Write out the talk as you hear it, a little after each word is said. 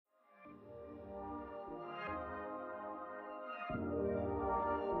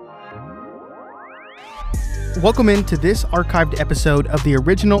Welcome into this archived episode of the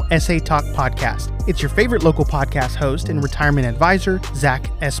original SA Talk podcast. It's your favorite local podcast host and retirement advisor, Zach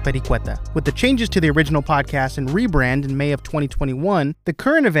Espericueta. With the changes to the original podcast and rebrand in May of 2021, the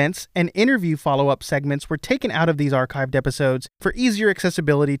current events and interview follow-up segments were taken out of these archived episodes for easier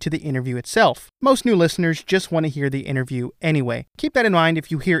accessibility to the interview itself. Most new listeners just want to hear the interview anyway. Keep that in mind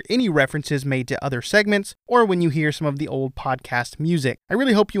if you hear any references made to other segments or when you hear some of the old podcast music. I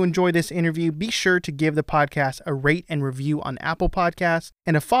really hope you enjoy this interview. Be sure to give the podcast a rate and review on Apple Podcasts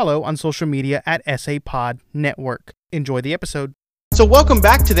and a follow on social media at SA Pod Network. Enjoy the episode. So welcome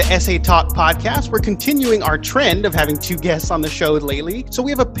back to the SA Talk podcast. We're continuing our trend of having two guests on the show lately. So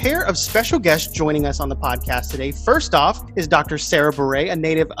we have a pair of special guests joining us on the podcast today. First off is Dr. Sarah Beret, a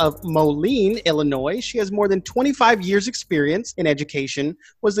native of Moline, Illinois. She has more than 25 years experience in education,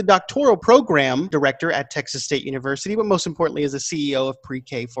 was the doctoral program director at Texas State University, but most importantly is the CEO of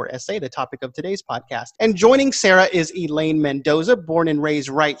Pre-K for SA, the topic of today's podcast. And joining Sarah is Elaine Mendoza, born and raised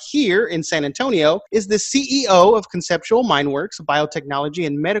right here in San Antonio, is the CEO of Conceptual Mindworks, biotechnology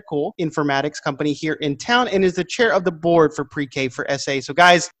and medical informatics company here in town, and is the chair of the board for Pre-K for SA. So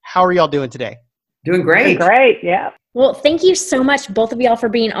guys, how are y'all doing today? Doing great. Great, yeah. Well, thank you so much, both of y'all, for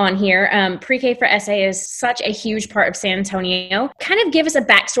being on here. Pre-K for SA is such a huge part of San Antonio. Kind of give us a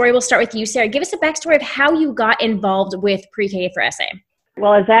backstory. We'll start with you, Sarah. Give us a backstory of how you got involved with Pre-K for SA.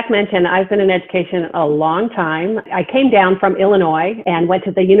 Well, as Zach mentioned, I've been in education a long time. I came down from Illinois and went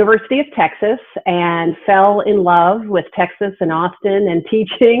to the University of Texas and fell in love with Texas and Austin and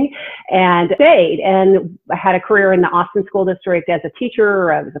teaching and stayed and had a career in the Austin School District as a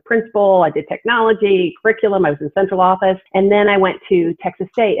teacher, as a principal. I did technology, curriculum. I was in central office. And then I went to Texas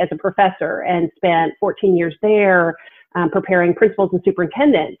State as a professor and spent 14 years there preparing principals and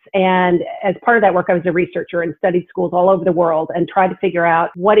superintendents. And as part of that work, I was a researcher and studied schools all over the world and tried to figure out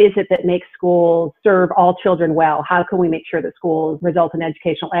what is it that makes schools serve all children well? How can we make sure that schools result in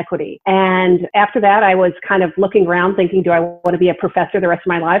educational equity? And after that, I was kind of looking around thinking, do I want to be a professor the rest of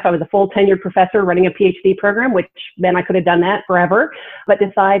my life? I was a full tenured professor running a PhD program, which then I could have done that forever, but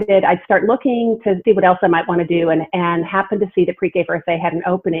decided I'd start looking to see what else I might want to do, and happened to see that Pre-K for SA had an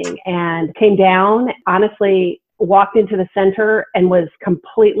opening and came down, honestly, walked into the center and was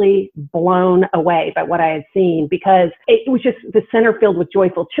completely blown away by what I had seen, because it was just the center filled with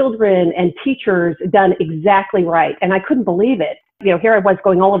joyful children and teachers done exactly right. And I couldn't believe it. You know, here I was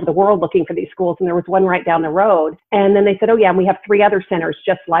going all over the world looking for these schools, and there was one right down the road. And then they said, oh yeah, and we have 3 other centers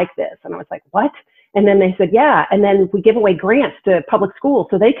just like this. And I was like, what? And then they said, yeah. And then we give away grants to public schools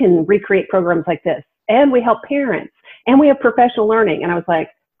so they can recreate programs like this. And we help parents, and we have professional learning. And I was like,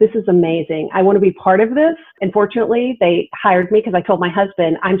 this is amazing. I want to be part of this. Unfortunately, they hired me because I told my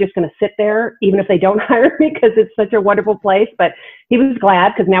husband, I'm just going to sit there even if they don't hire me because it's such a wonderful place. But he was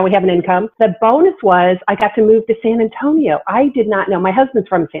glad because now we have an income. The bonus was I got to move to San Antonio. I did not know. My husband's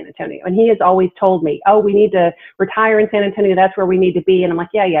from San Antonio, and he has always told me, oh, we need to retire in San Antonio. That's where we need to be. And I'm like,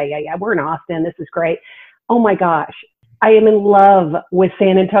 yeah. We're in Austin. This is great. Oh my gosh. I am in love with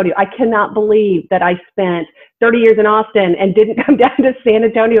San Antonio. I cannot believe that I spent 30 years in Austin and didn't come down to San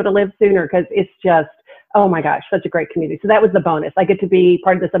Antonio to live sooner, because it's just, oh my gosh, such a great community. So that was the bonus. I get to be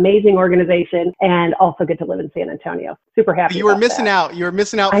part of this amazing organization and also get to live in San Antonio. Super happy. You were missing out. You were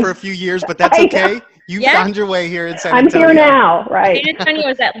missing out for a few years, but that's okay. You found your way here in San Antonio. I'm here now, right? San Antonio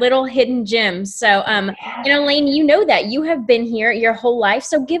is that little hidden gem. So, Elaine, you know that you have been here your whole life.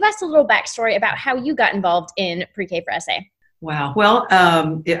 So give us a little backstory about how you got involved in Pre-K for SA. Wow. Well,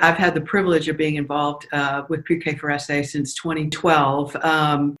 I've had the privilege of being involved with Pre-K for SA since 2012,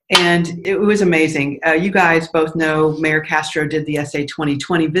 and it was amazing. You guys both know Mayor Castro did the SA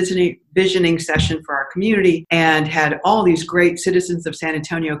 2020 visioning session for our community and had all these great citizens of San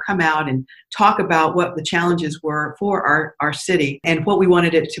Antonio come out and talk about what the challenges were for our city and what we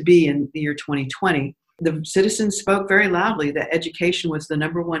wanted it to be in the year 2020. The citizens spoke very loudly that education was the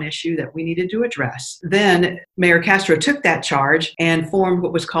number one issue that we needed to address. Then Mayor Castro took that charge and formed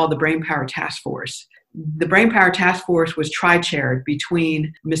what was called the Brainpower Task Force. The Brainpower Task Force was tri-chaired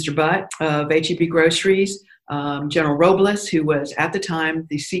between Mr. Butt of H-E-B Groceries, General Robles, who was at the time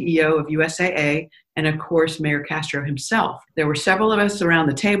the CEO of USAA, and of course, Mayor Castro himself. There were several of us around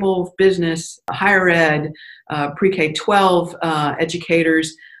the table, business, higher ed, pre-K-12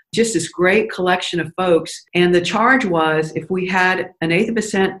 educators, just this great collection of folks. And the charge was, if we had an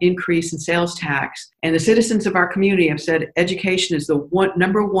 1/8% increase in sales tax, and the citizens of our community have said education is the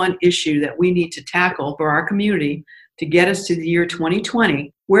number one issue that we need to tackle for our community to get us to the year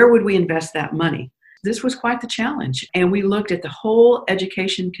 2020, where would we invest that money? this was quite the challenge. And we looked at the whole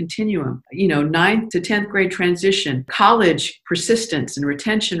education continuum, 9th to 10th grade transition, college persistence and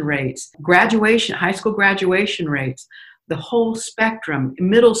retention rates, graduation, high school graduation rates, the whole spectrum,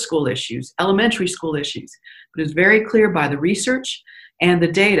 middle school issues, elementary school issues. But it was very clear by the research and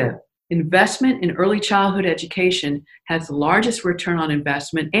the data. Investment in early childhood education has the largest return on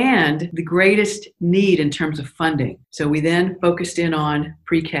investment and the greatest need in terms of funding. So we then focused in on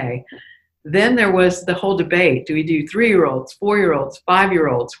pre-K. Then there was the whole debate. Do we do 3-year-olds, 4-year-olds,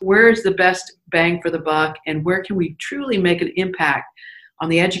 5-year-olds? Where is the best bang for the buck, and where can we truly make an impact on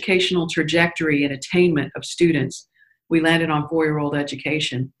the educational trajectory and attainment of students? We landed on 4-year-old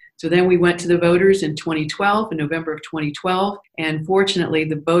education. So then we went to the voters in 2012, in November of 2012, and fortunately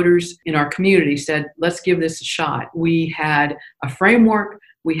the voters in our community said, let's give this a shot. We had a framework,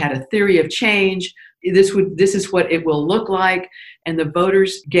 we had a theory of change, this is what it will look like, and the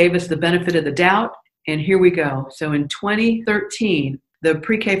voters gave us the benefit of the doubt, and here we go. So in 2013, the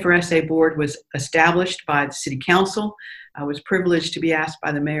Pre-K for SA board was established by the City Council. I was privileged to be asked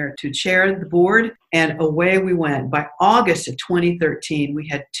by the mayor to chair the board, and away we went. By August of 2013, we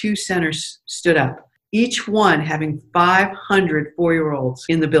had 2 centers stood up, each one having 500 4-year-olds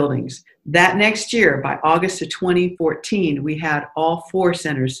in the buildings. That next year, by August of 2014, we had all 4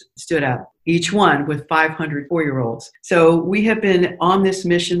 centers stood up, each one with 500 4-year-olds. So we have been on this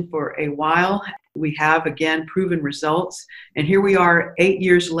mission for a while. We have, again, proven results. And here we are 8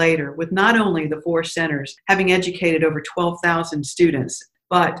 years later with not only the 4 centers having educated over 12,000 students,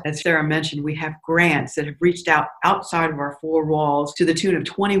 but as Sarah mentioned, we have grants that have reached out outside of our 4 walls to the tune of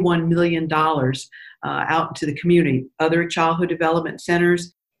 $21 million out into the community. Other childhood development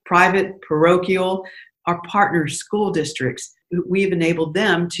centers, private, parochial, our partner school districts. We've enabled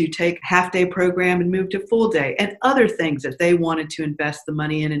them to take half-day program and move to full day, and other things that they wanted to invest the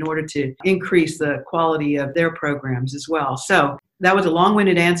money in order to increase the quality of their programs as well. So that was a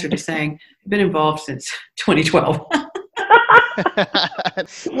long-winded answer to saying I've been involved since 2012.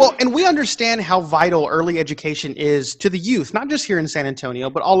 Well, and we understand how vital early education is to the youth, not just here in San Antonio,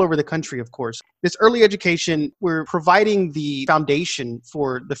 but all over the country, of course. This early education, we're providing the foundation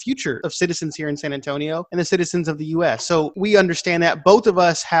for the future of citizens here in San Antonio and the citizens of the U.S. So we understand that. Both of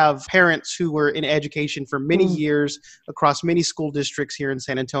us have parents who were in education for many years across many school districts here in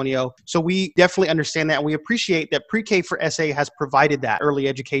San Antonio. So we definitely understand that, and we appreciate that Pre-K for SA has provided that early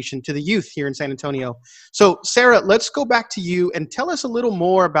education to the youth here in San Antonio. So Sarah, let's go back to you and tell us a little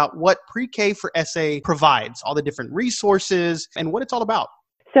more about what Pre-K for SA provides, all the different resources, and what it's all about.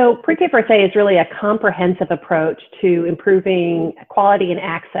 So Pre-K for SA is really a comprehensive approach to improving quality and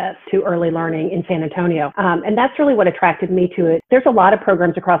access to early learning in San Antonio. And that's really what attracted me to it. There's a lot of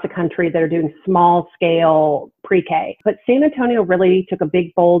programs across the country that are doing small scale pre-K, but San Antonio really took a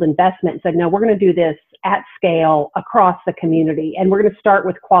big, bold investment and said, no, we're going to do this at scale across the community, and we're going to start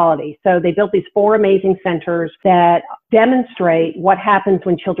with quality. So they built these 4 amazing centers that demonstrate what happens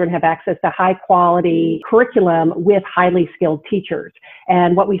when children have access to high quality curriculum with highly skilled teachers.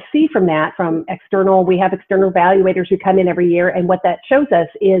 And what we see from that, we have external evaluators who come in every year, and what that shows us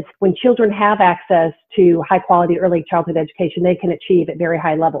is when children have access to high quality early childhood education, they can achieve at very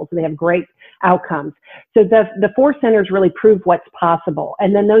high levels, and they have great outcomes. So the 4 centers really prove what's possible.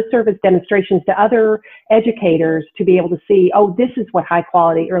 And then those serve as demonstrations to other educators to be able to see, oh, this is what high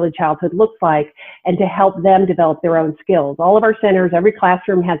quality early childhood looks like, and to help them develop their own skills. All of our centers, every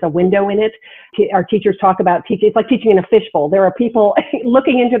classroom has a window in it. Our teachers talk about teaching. It's like teaching in a fishbowl. There are people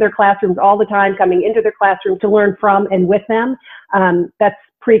looking into their classrooms all the time, coming into their classroom to learn from and with them. That's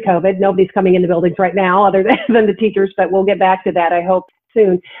pre-COVID. Nobody's coming in the buildings right now other than the teachers, but we'll get back to that, I hope,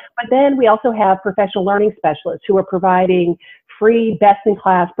 soon. But then we also have professional learning specialists who are providing free,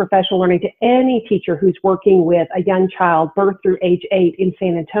 best-in-class professional learning to any teacher who's working with a young child, birth through age 8 in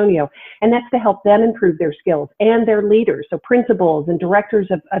San Antonio. And that's to help them improve their skills, and their leaders. So principals and directors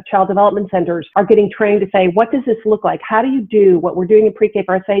of child development centers are getting trained to say, what does this look like? How do you do what we're doing in Pre-K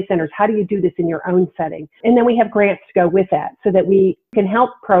for SA centers? How do you do this in your own setting? And then we have grants to go with that so that we can help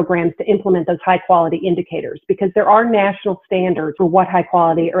programs to implement those high quality indicators, because there are national standards for what high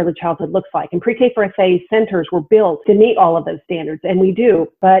quality early childhood looks like. And Pre-K for SA centers were built to meet all of those standards, and we do,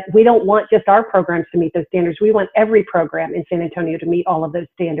 but we don't want just our programs to meet those standards. We want every program in San Antonio to meet all of those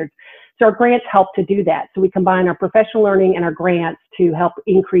standards. So our grants help to do that. So we combine our professional learning and our grants to help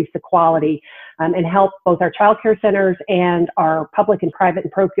increase the quality and help both our child care centers and our public and private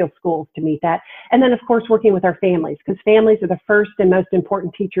and parochial schools to meet that. And then, of course, working with our families, because families are the first and most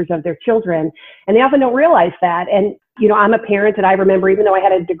important teachers of their children, and they often don't realize that. And you know, I'm a parent, and I remember, even though I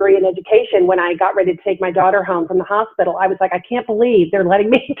had a degree in education, when I got ready to take my daughter home from the hospital, I was like, I can't believe they're letting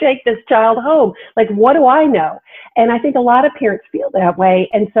me take this child home. Like, what do I know? And I think a lot of parents feel that way.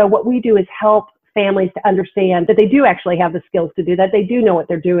 And so what we do is help families to understand that they do actually have the skills to do that. They do know what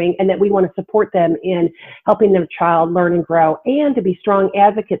they're doing, and that we want to support them in helping their child learn and grow, and to be strong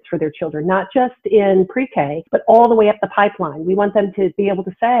advocates for their children, not just in pre-K, but all the way up the pipeline. We want them to be able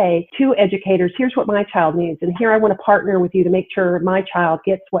to say to educators, here's what my child needs, and here I want to partner with you to make sure my child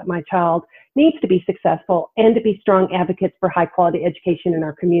gets what my child needs to be successful, and to be strong advocates for high quality education in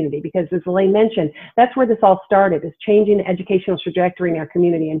our community. Because as Elaine mentioned, that's where this all started, is changing the educational trajectory in our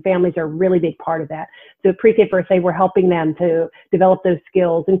community, and families are a really big part of that. So Pre-K for SA, we're helping them to develop those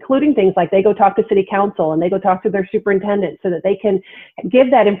skills, including things like they go talk to city council and they go talk to their superintendent so that they can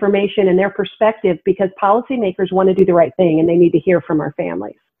give that information and their perspective, because policymakers want to do the right thing and they need to hear from our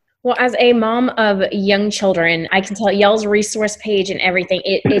families. Well, as a mom of young children, I can tell y'all's resource page and everything,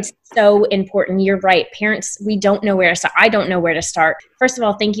 it's so important. You're right. Parents, we don't know where to start. I don't know where to start. First of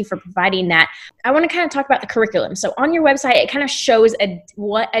all, thank you for providing that. I want to kind of talk about the curriculum. So on your website, it kind of shows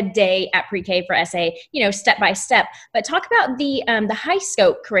what a day at Pre-K for SA, step by step. But talk about the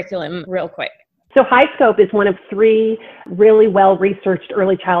HighScope curriculum real quick. So HighScope is one of 3 really well-researched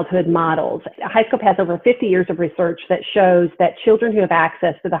early childhood models. HighScope has over 50 years of research that shows that children who have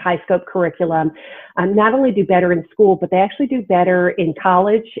access to the HighScope curriculum not only do better in school, but they actually do better in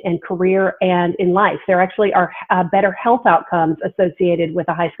college and career and in life. There actually are better health outcomes associated with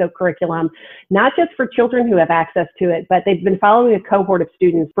a HighScope curriculum, not just for children who have access to it, but they've been following a cohort of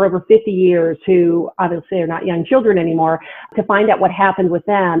students for over 50 years who obviously are not young children anymore, to find out what happened with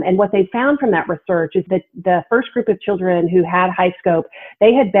them. And what they found from that research is that the first group of children who had HighScope,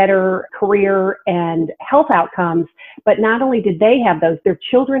 they had better career and health outcomes. But not only did they have those, their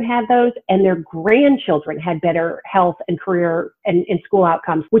children had those, and their grandchildren had better health and career and school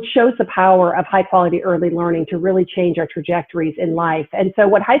outcomes, which shows the power of high quality early learning to really change our trajectories in life. And so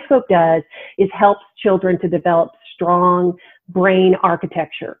what HighScope does is helps children to develop strong brain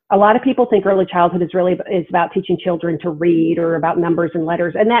architecture. A lot of people think early childhood is about teaching children to read or about numbers and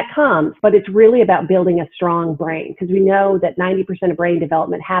letters, and that comes, but it's really about building a strong brain, because we know that 90% of brain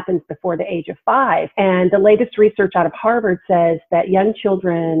development happens before the age of 5. And the latest research out of Harvard says that young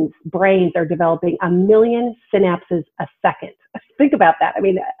children's brains are developing 1 million synapses a second. Think about that. I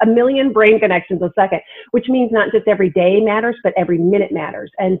mean, 1 million brain connections a second, which means not just every day matters, but every minute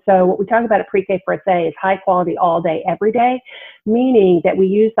matters. And so what we talk about at Pre-K for SA is high quality all day, every day, meaning that we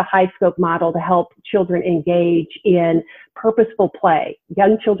use the HighScope model to help children engage in purposeful play.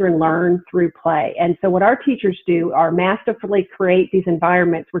 Young children learn through play. And so what our teachers do are masterfully create these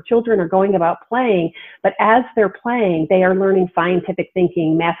environments where children are going about playing, but as they're playing, they are learning scientific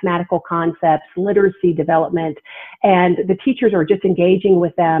thinking, mathematical concepts, literacy development, and the teachers are just engaging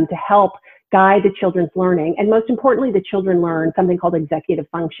with them to help guide the children's learning. And most importantly, the children learn something called executive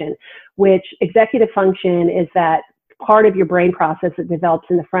function, which executive function is that part of your brain process that develops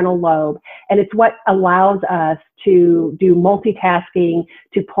in the frontal lobe. And it's what allows us to do multitasking,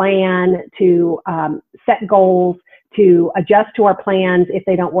 to plan, to set goals, to adjust to our plans if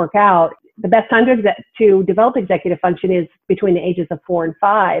they don't work out. The best time to develop executive function is between the ages of 4 and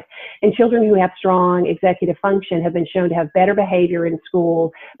 5. And children who have strong executive function have been shown to have better behavior in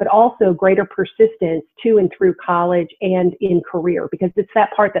school, but also greater persistence to and through college and in career, because it's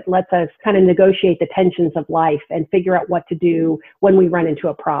that part that lets us kind of negotiate the tensions of life and figure out what to do when we run into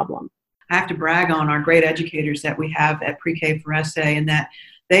a problem. I have to brag on our great educators that we have at Pre-K for SA, and that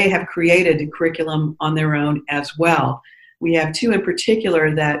they have created a curriculum on their own as well. We have 2 in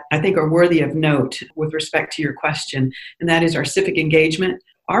particular that I think are worthy of note with respect to your question, and that is our civic engagement.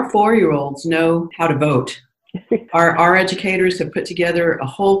 Our 4-year-olds know how to vote. Our educators have put together a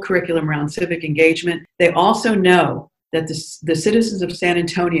whole curriculum around civic engagement. They also know that the citizens of San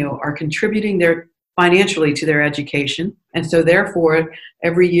Antonio are contributing financially to their education. And so therefore,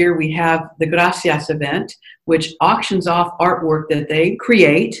 every year we have the Gracias event, which auctions off artwork that they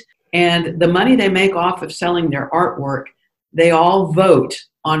create, and the money they make off of selling their artwork, they all vote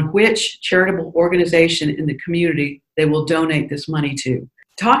on which charitable organization in the community they will donate this money to.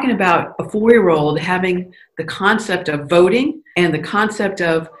 Talking about a 4-year-old having the concept of voting and the concept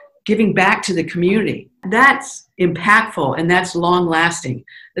of giving back to the community, that's impactful and that's long lasting.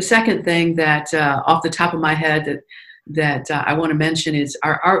 The second thing that off the top of my head that that I want to mention is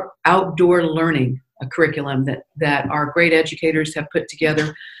our outdoor learning curriculum that our great educators have put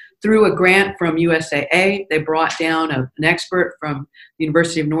together through a grant from USAA. They brought down an expert from the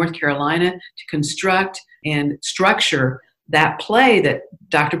University of North Carolina to construct and structure that play that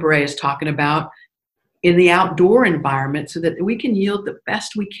Dr. Beret is talking about in the outdoor environment so that we can yield the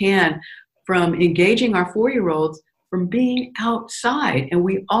best we can from engaging our 4-year-olds from being outside. And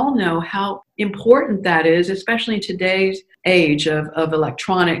we all know how important that is, especially in today's age of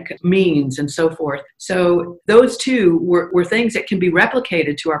electronic means and so forth. So those two were things that can be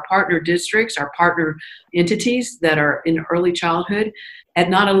replicated to our partner districts, our partner entities that are in early childhood at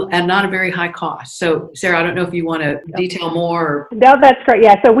not a very high cost. So Sarah, I don't know if you want to detail more. No, that's great.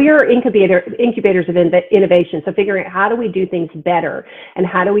 Yeah, so we are incubators of innovation. So figuring out how do we do things better and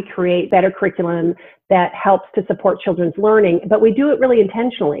how do we create better curriculum that helps to support children's learning. But we do it really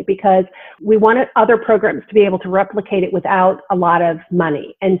intentionally because we wanted other programs to be able to replicate it without a lot of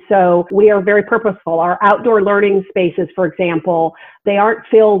money. And so we are very purposeful. Our outdoor learning spaces, for example, they aren't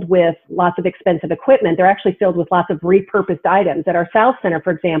filled with lots of expensive equipment. They're actually filled with lots of repurposed items. At our South Center,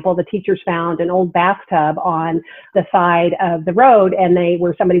 for example, the teachers found an old bathtub on the side of the road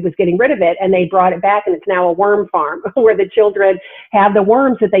where somebody was getting rid of it, and they brought it back, and it's now a worm farm where the children have the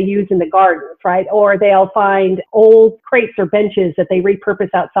worms that they use in the gardens, right? Or they'll find old crates or benches that they repurpose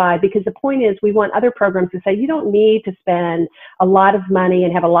outside, because the point is we want other programs to say you don't need to spend a lot of money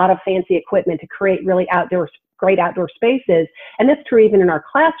and have a lot of fancy equipment to create really great outdoor spaces. And that's true even in our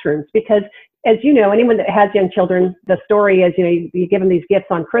classrooms, because as you know, anyone that has young children, the story is, you give them these gifts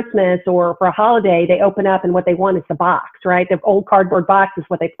on Christmas or for a holiday, they open up and what they want is the box, right? The old cardboard box is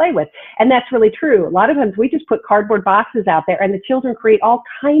what they play with. And that's really true. A lot of times we just put cardboard boxes out there and the children create all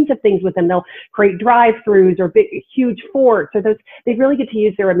kinds of things with them. They'll create drive-throughs or big, huge forts, or they really get to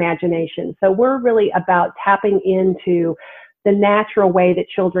use their imagination. So we're really about tapping into the natural way that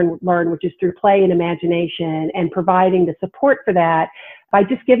children learn, which is through play and imagination, and providing the support for that by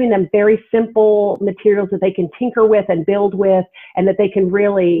just giving them very simple materials that they can tinker with and build with, and that they can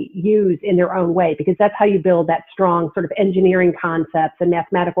really use in their own way, because that's how you build that strong sort of engineering concepts and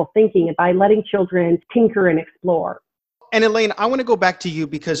mathematical thinking, and by letting children tinker and explore. And Elaine, I want to go back to you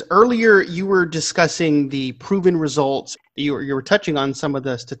because earlier you were discussing the proven results. You were touching on some of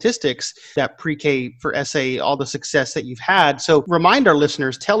the statistics that Pre-K for SA, all the success that you've had. So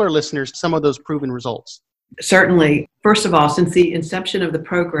tell our listeners some of those proven results. Certainly. First of all, since the inception of the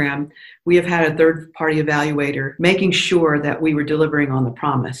program, we have had a third-party evaluator making sure that we were delivering on the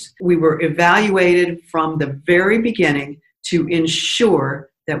promise. We were evaluated from the very beginning to ensure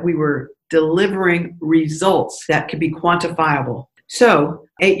that we were delivering results that could be quantifiable. So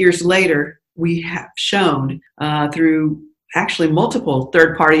 8 years later, we have shown through actually multiple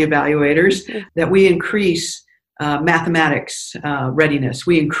third-party evaluators that we increase mathematics readiness.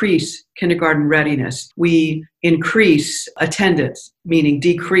 We increase kindergarten readiness. We increase attendance, meaning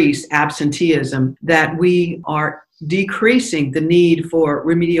decrease absenteeism, that we are decreasing the need for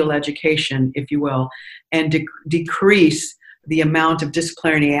remedial education, if you will, and decrease the amount of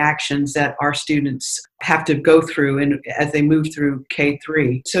disciplinary actions that our students have to go through as they move through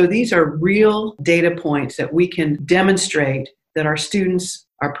K-3. So these are real data points that we can demonstrate that our students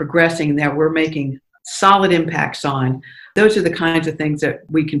are progressing, that we're making solid impacts on. Those are the kinds of things that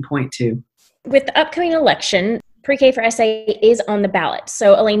we can point to. With the upcoming election, Pre-K for SA is on the ballot.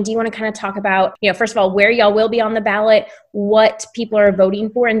 So Elaine, do you want to kind of talk about, first of all, where y'all will be on the ballot, what people are voting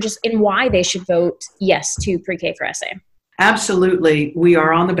for, and why they should vote yes to Pre-K for SA? Absolutely. We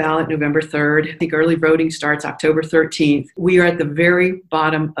are on the ballot November 3rd. I think early voting starts October 13th. We are at the very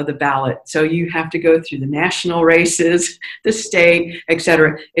bottom of the ballot. So you have to go through the national races, the state,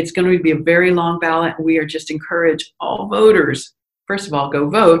 etc. It's going to be a very long ballot. We are just encourage all voters, first of all, go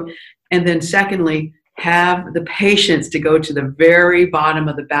vote. And then secondly, have the patience to go to the very bottom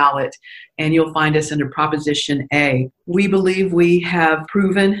of the ballot, and you'll find us under Proposition A. We believe we have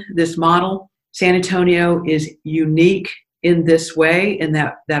proven this model. San Antonio is unique in this way, in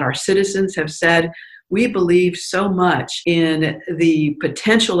that our citizens have said, we believe so much in the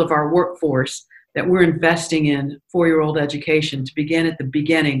potential of our workforce that we're investing in 4-year-old education to begin at the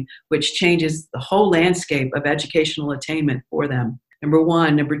beginning, which changes the whole landscape of educational attainment for them. Number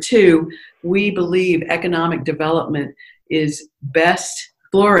one. Number two, we believe economic development is best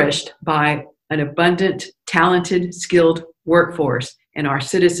flourished by an abundant, talented, skilled workforce. And our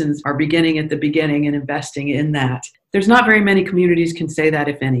citizens are beginning at the beginning and investing in that. There's not very many communities can say that,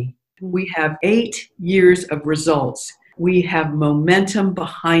 if any. We have 8 years of results. We have momentum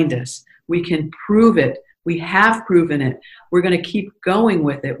behind us. We can prove it We have proven it. We're going to keep going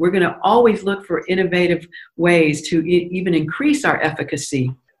with it. We're going to always look for innovative ways to even increase our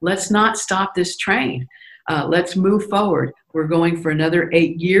efficacy. Let's not stop this train. Let's move forward. We're going for another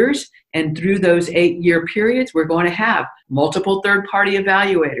 8 years, and through those 8-year periods, we're going to have multiple third-party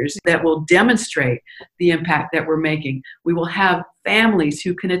evaluators that will demonstrate the impact that we're making. We will have families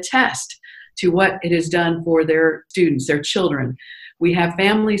who can attest to what it has done for their students, their children. We have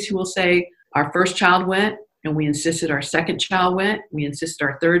families who will say, our first child went, and we insisted our second child went. We insisted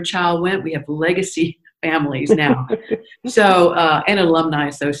our third child went. We have legacy families now. So, and an alumni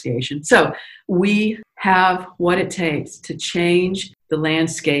association. So we have what it takes to change the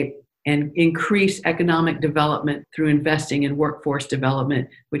landscape and increase economic development through investing in workforce development,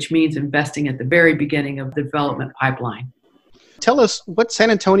 which means investing at the very beginning of the development pipeline. Tell us what San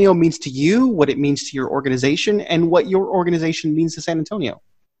Antonio means to you, what it means to your organization, and what your organization means to San Antonio.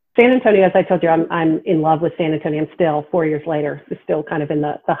 San Antonio, as I told you, I'm in love with San Antonio. I'm still 4 years later, still kind of in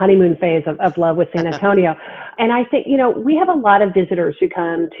the honeymoon phase of love with San Antonio. And I think, we have a lot of visitors who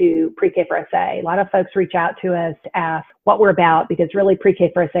come to Pre-K for SA. A lot of folks reach out to us to ask what we're about, because really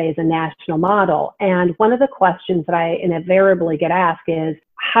Pre-K for SA is a national model. And one of the questions that I invariably get asked is,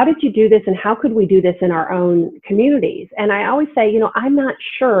 how did you do this, and how could we do this in our own communities? And I always say, I'm not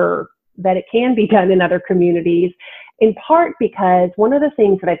sure that it can be done in other communities, in part because one of the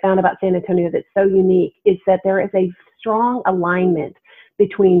things that I found about San Antonio that's so unique is that there is a strong alignment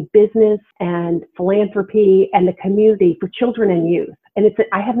between business and philanthropy and the community for children and youth. And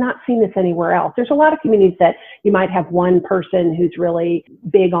I have not seen this anywhere else. There's a lot of communities that you might have one person who's really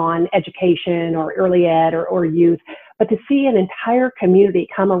big on education or early ed or youth, but to see an entire community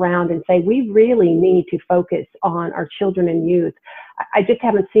come around and say, we really need to focus on our children and youth, I just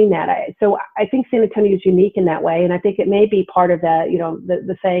haven't seen that. So I think San Antonio is unique in that way. And I think it may be part of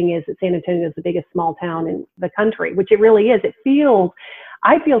the saying is that San Antonio is the biggest small town in the country, which it really is.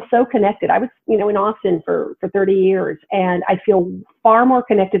 I feel so connected. I was, in Austin for 30 years, and I feel far more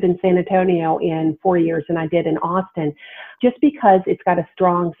connected in San Antonio in 4 years than I did in Austin, just because it's got a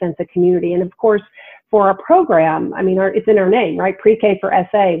strong sense of community. And of course, for our program, it's in our name, right? Pre-K for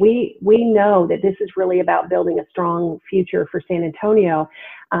SA. We know that this is really about building a strong future for San Antonio.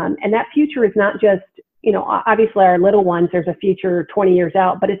 And that future is not just, obviously our little ones, there's a future 20 years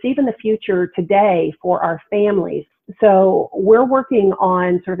out, but it's even the future today for our families. So we're working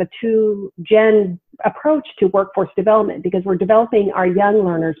on sort of a 2-gen approach to workforce development, because we're developing our young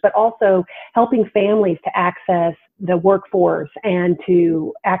learners, but also helping families to access the workforce and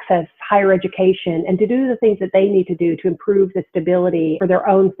to access higher education and to do the things that they need to do to improve the stability for their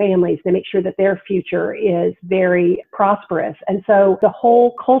own families, to make sure that their future is very prosperous. And so the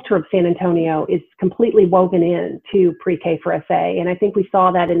whole culture of San Antonio is completely woven in to Pre-K for SA. And I think we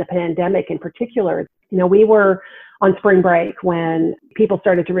saw that in the pandemic in particular. We were on spring break when people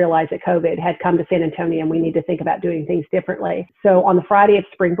started to realize that COVID had come to San Antonio and we need to think about doing things differently. So on the Friday of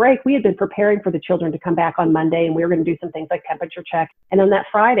spring break, we had been preparing for the children to come back on Monday, and we were going to do some things like temperature check. And on that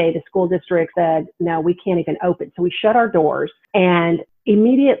Friday, the school district said, no, we can't even open. So we shut our doors, and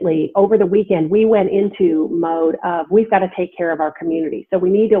immediately over the weekend, we went into mode of, we've got to take care of our community. So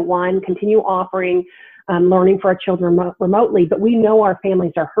we need to, continue offering learning for our children remotely, but we know our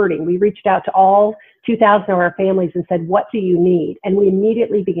families are hurting. We reached out to all 2,000 of our families and said, what do you need? And we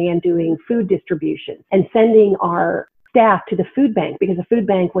immediately began doing food distribution and sending our staff to the food bank, because the food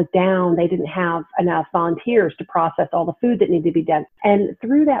bank was down. They didn't have enough volunteers to process all the food that needed to be done. And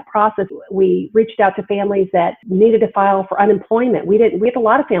through that process, we reached out to families that needed to file for unemployment. We had a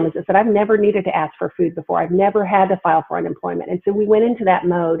lot of families that said, I've never needed to ask for food before. I've never had to file for unemployment. And so we went into that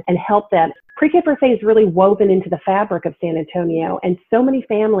mode and helped them. Pre-K for SA is really woven into the fabric of San Antonio, and so many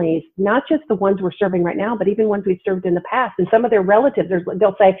families, not just the ones we're serving right now, but even ones we've served in the past, and some of their relatives,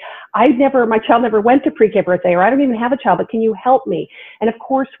 they'll say, my child never went to Pre-K for SA, or I don't even have a child, but can you help me? And of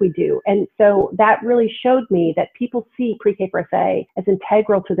course we do. And so that really showed me that people see Pre-K for SA as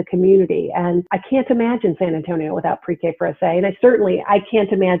integral to the community. And I can't imagine San Antonio without Pre-K for SA. And I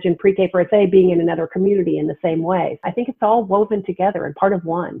can't imagine Pre-K for SA being in another community in the same way. I think it's all woven together and part of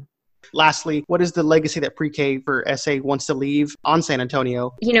one. Lastly, what is the legacy that Pre-K for SA wants to leave on San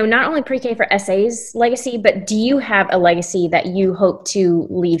Antonio? Not only Pre-K for SA's legacy, but do you have a legacy that you hope to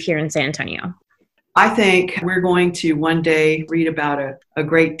leave here in San Antonio? I think we're going to one day read about a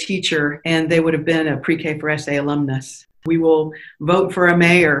great teacher, and they would have been a Pre-K for SA alumnus. We will vote for a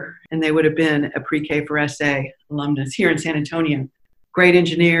mayor, and they would have been a Pre-K for SA alumnus here in San Antonio. Great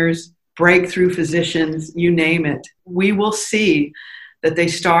engineers, breakthrough physicians, you name it. We will see that they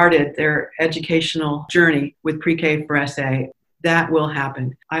started their educational journey with Pre-K for SA. that will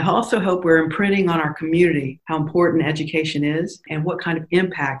happen. I also hope we're imprinting on our community how important education is and what kind of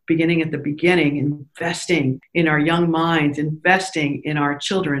impact, beginning at the beginning, investing in our young minds, investing in our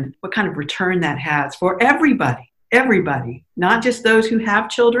children, what kind of return that has for everybody. Everybody, not just those who have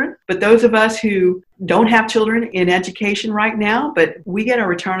children, but those of us who don't have children in education right now, but we get a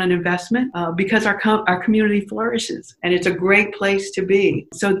return on investment because our community flourishes, and it's a great place to be.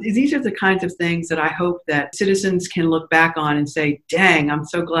 So these are the kinds of things that I hope that citizens can look back on and say, dang, I'm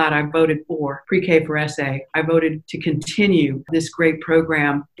so glad I voted for Pre-K for SA. I voted to continue this great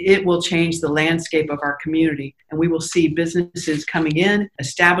program. It will change the landscape of our community, and we will see businesses coming in,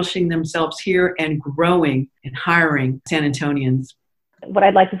 establishing themselves here, and growing and hiring San Antonians. What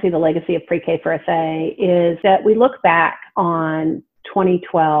I'd like to see the legacy of Pre-K for SA is that we look back on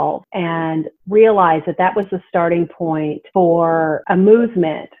 2012 and realize that that was the starting point for a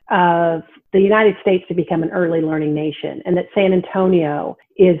movement of the United States to become an early learning nation, and that San Antonio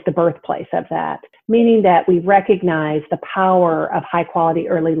is the birthplace of that, meaning that we recognize the power of high quality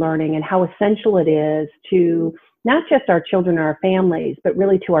early learning and how essential it is to not just our children or our families, but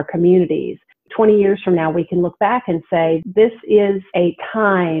really to our communities. 20 years from now, we can look back and say, this is a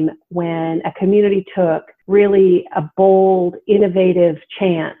time when a community took really a bold, innovative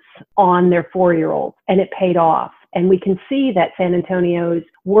chance on their 4-year-olds, and it paid off. And we can see that San Antonio's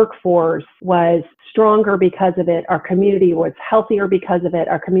workforce was stronger because of it. Our community was healthier because of it.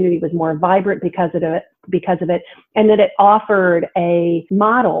 Our community was more vibrant because of it. And that it offered a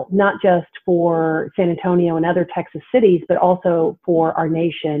model, not just for San Antonio and other Texas cities, but also for our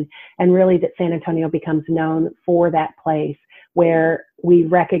nation. And really that San Antonio becomes known for that place where we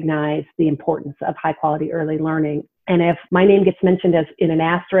recognize the importance of high quality early learning. And if my name gets mentioned as in an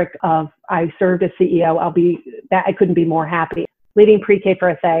asterisk of I served as CEO, I couldn't be more happy. Leading Pre-K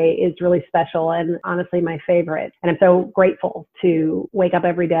for SA is really special and honestly my favorite. And I'm so grateful to wake up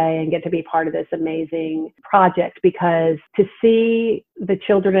every day and get to be part of this amazing project, because to see the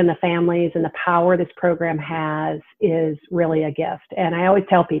children and the families and the power this program has is really a gift. And I always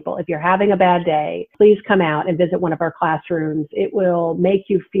tell people, if you're having a bad day, please come out and visit one of our classrooms. It will make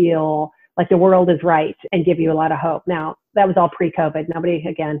you feel like the world is right and give you a lot of hope. Now, that was all pre-COVID.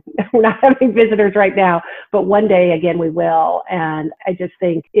 We're not having visitors right now, but one day again, we will. And I just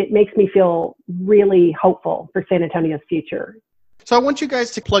think it makes me feel really hopeful for San Antonio's future. So I want you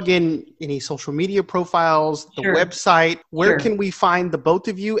guys to plug in any social media profiles, the website. Where can we find the both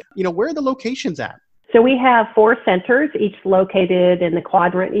of you? Where are the locations at? So we have 4 centers, each located in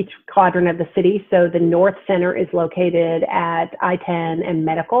each quadrant of the city. So the North Center is located at I-10 and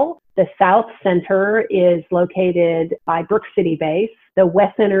Medical. The South Center is located by Brook City Base. The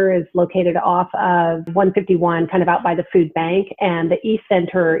West Center is located off of 151, kind of out by the food bank. And the East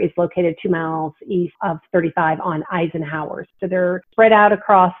Center is located 2 miles east of 35 on Eisenhower. So they're spread out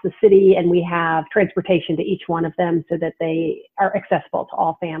across the city, and we have transportation to each one of them so that they are accessible to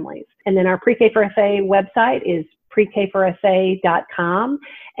all families. And then our Pre-K for SA website is prekforsa.com.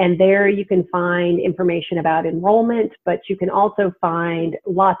 And there you can find information about enrollment, but you can also find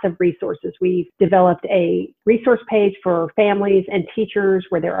lots of resources. We've developed a resource page for families and teachers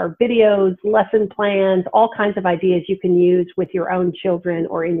where there are videos, lesson plans, all kinds of ideas you can use with your own children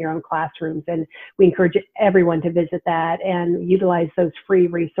or in your own classrooms. And we encourage everyone to visit that and utilize those free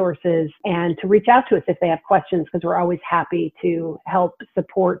resources and to reach out to us if they have questions, because we're always happy to help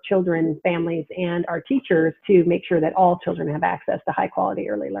support children, families, and our teachers to make sure that all children have access to high quality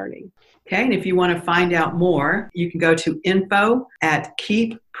early learning. Okay, and if you want to find out more, you can go to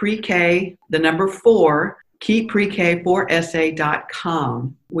info@keepprek, the number 4,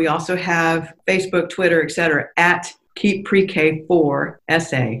 keepprek4sa.com. We also have Facebook, Twitter, etc. at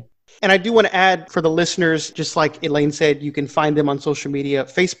keepprek4sa. And I do want to add for the listeners, just like Elaine said, you can find them on social media,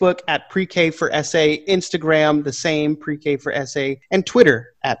 Facebook at Pre-K for SA, Instagram, the same, Pre-K for SA, and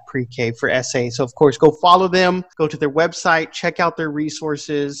Twitter at Pre-K for SA. So of course, go follow them, go to their website, check out their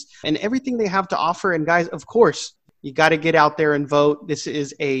resources and everything they have to offer. And guys, of course, you got to get out there and vote. This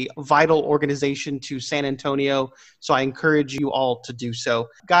is a vital organization to San Antonio, so I encourage you all to do so.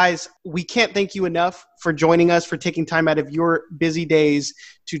 Guys, we can't thank you enough for joining us, for taking time out of your busy days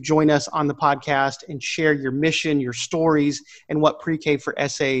to join us on the podcast and share your mission, your stories, and what Pre-K for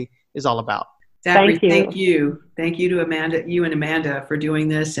SA is all about. Zachary, thank you. Thank you to Amanda, for doing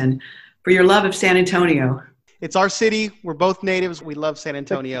this and for your love of San Antonio. It's our city. We're both natives. We love San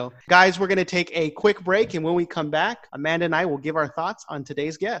Antonio. Guys, we're going to take a quick break, and when we come back, Amanda and I will give our thoughts on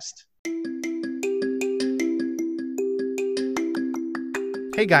today's guest.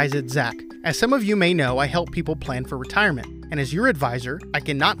 Hey guys, it's Zach. As some of you may know, I help people plan for retirement. And as your advisor, I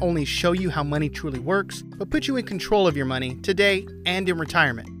can not only show you how money truly works, but put you in control of your money today and in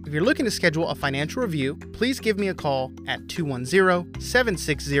retirement. If you're looking to schedule a financial review, please give me a call at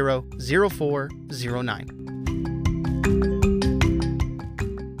 210-760-0409.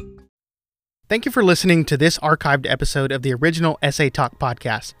 Thank you for listening to this archived episode of the original SA Talk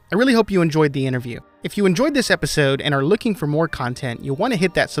podcast. I really hope you enjoyed the interview. If you enjoyed this episode and are looking for more content, you'll want to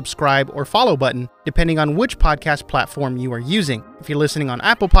hit that subscribe or follow button depending on which podcast platform you are using. If you're listening on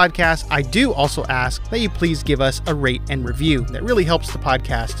Apple Podcasts, I do also ask that you please give us a rate and review. That really helps the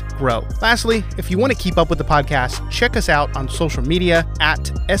podcast grow. Lastly, if you want to keep up with the podcast, check us out on social media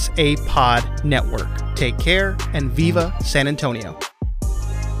at SA Pod Network. Take care and Viva San Antonio.